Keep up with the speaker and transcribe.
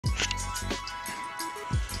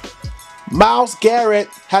Myles Garrett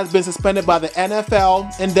has been suspended by the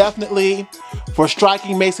NFL indefinitely for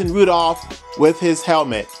striking Mason Rudolph with his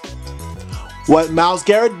helmet. What Myles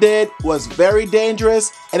Garrett did was very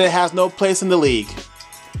dangerous and it has no place in the league.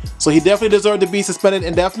 So he definitely deserved to be suspended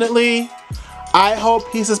indefinitely. I hope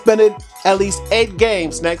he's suspended at least 8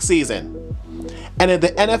 games next season. And if the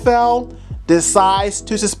NFL decides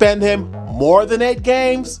to suspend him more than 8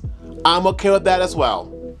 games, I'm okay with that as well.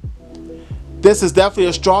 This is definitely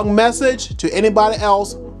a strong message to anybody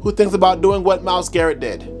else who thinks about doing what Myles Garrett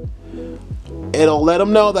did. It'll let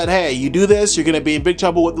them know that, hey, you do this, you're going to be in big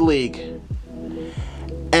trouble with the league.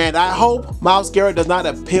 And I hope Myles Garrett does not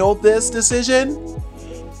appeal this decision.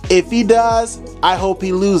 If he does, I hope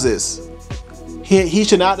he loses. He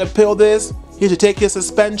should not appeal this. He should take his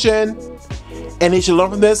suspension and he should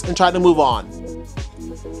learn from this and try to move on.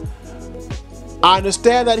 I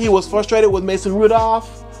understand that he was frustrated with Mason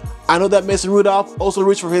Rudolph. I know that Mason Rudolph also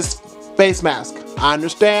reached for his face mask. I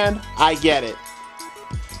understand. I get it.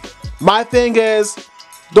 My thing is,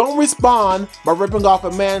 don't respond by ripping off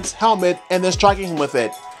a man's helmet and then striking him with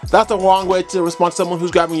it. That's the wrong way to respond to someone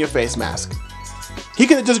who's grabbing your face mask. He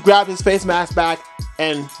could have just grabbed his face mask back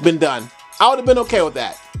and been done. I would have been okay with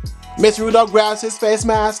that. Mason Rudolph grabs his face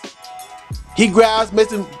mask. He grabs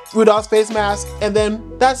Mason Rudolph's face mask and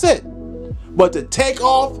then that's it. But to take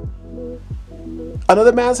off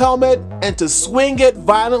another man's helmet and to swing it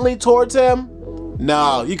violently towards him,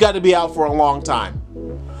 no, you got to be out for a long time.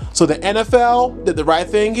 So the NFL did the right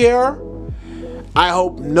thing here. I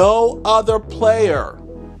hope no other player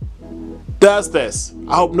does this.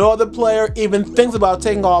 I hope no other player even thinks about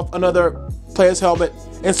taking off another player's helmet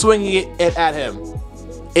and swinging it at him.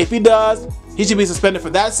 If he does, he should be suspended for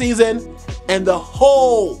that season and the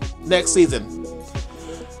whole next season.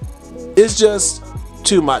 It's just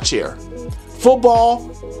too much here.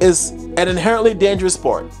 Football is an inherently dangerous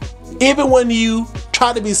sport. Even when you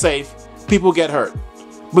try to be safe, people get hurt.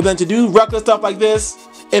 But then to do reckless stuff like this,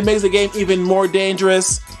 it makes the game even more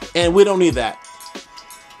dangerous, and we don't need that.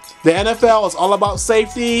 The NFL is all about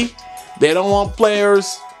safety. They don't want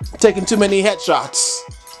players taking too many headshots.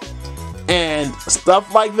 And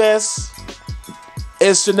stuff like this,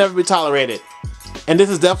 it should never be tolerated. And this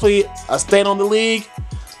is definitely a stain on the league,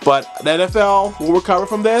 but the NFL will recover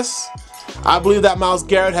from this. I believe that Myles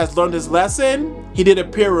Garrett has learned his lesson. He did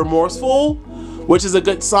appear remorseful, which is a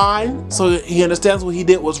good sign, so he understands what he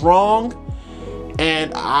did was wrong.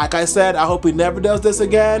 And like I said, I hope he never does this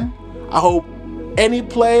again. I hope any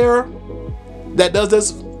player that does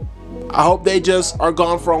this, I hope they just are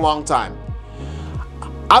gone for a long time.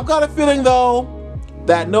 I've got a feeling though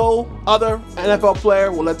that no other NFL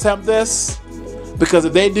player will attempt this, because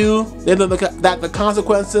if they do, then that the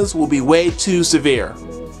consequences will be way too severe.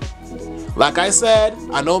 Like I said,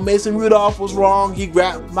 I know Mason Rudolph was wrong. He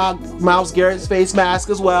grabbed Myles Garrett's face mask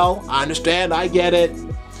as well. I understand, I get it.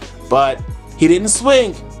 But he didn't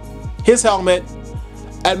swing his helmet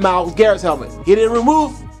at Myles Garrett's helmet. He didn't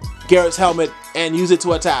remove Garrett's helmet and use it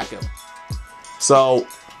to attack him. So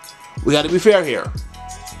we got to be fair here.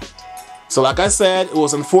 So like I said, it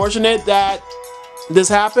was unfortunate that this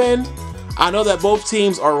happened. I know that both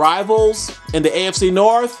teams are rivals in the AFC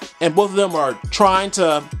North, and both of them are trying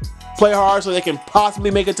to play hard so they can possibly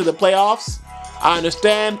make it to the playoffs. I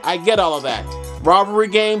understand, I get all of that. Rivalry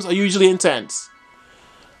games are usually intense.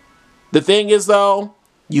 The thing is though,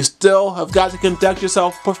 you still have got to conduct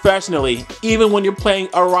yourself professionally, even when you're playing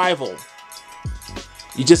a rival.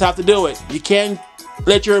 You just have to do it. You can't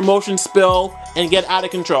let your emotions spill and get out of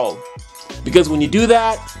control. Because when you do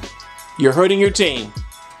that, you're hurting your team.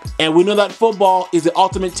 And we know that football is the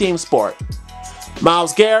ultimate team sport.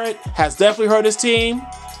 Myles Garrett has definitely hurt his team.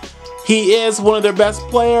 He is one of their best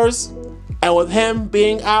players, and with him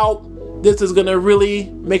being out, this is going to really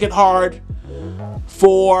make it hard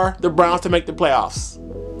for the Browns to make the playoffs.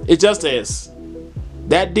 It just is.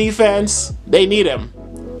 That defense, they need him,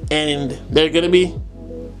 and they're going to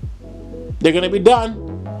be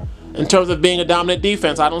done in terms of being a dominant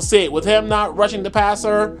defense. I don't see it. With him not rushing the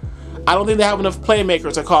passer, I don't think they have enough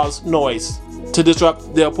playmakers to cause noise to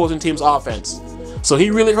disrupt the opposing team's offense. So he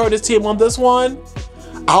really hurt his team on this one.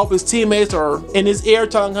 I hope his teammates are in his ear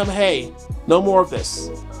telling him, hey, no more of this.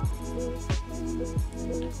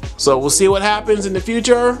 So we'll see what happens in the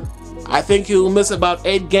future. I think he'll miss about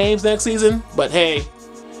 8 games next season, but hey,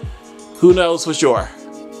 who knows for sure.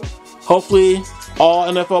 Hopefully all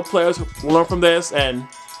NFL players will learn from this and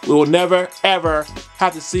we will never ever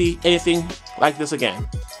have to see anything like this again.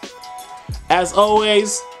 As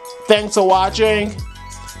always, thanks for watching.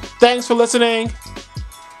 Thanks for listening.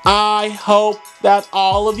 I hope that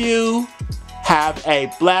all of you have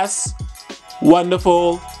a blessed,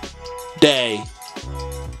 wonderful day.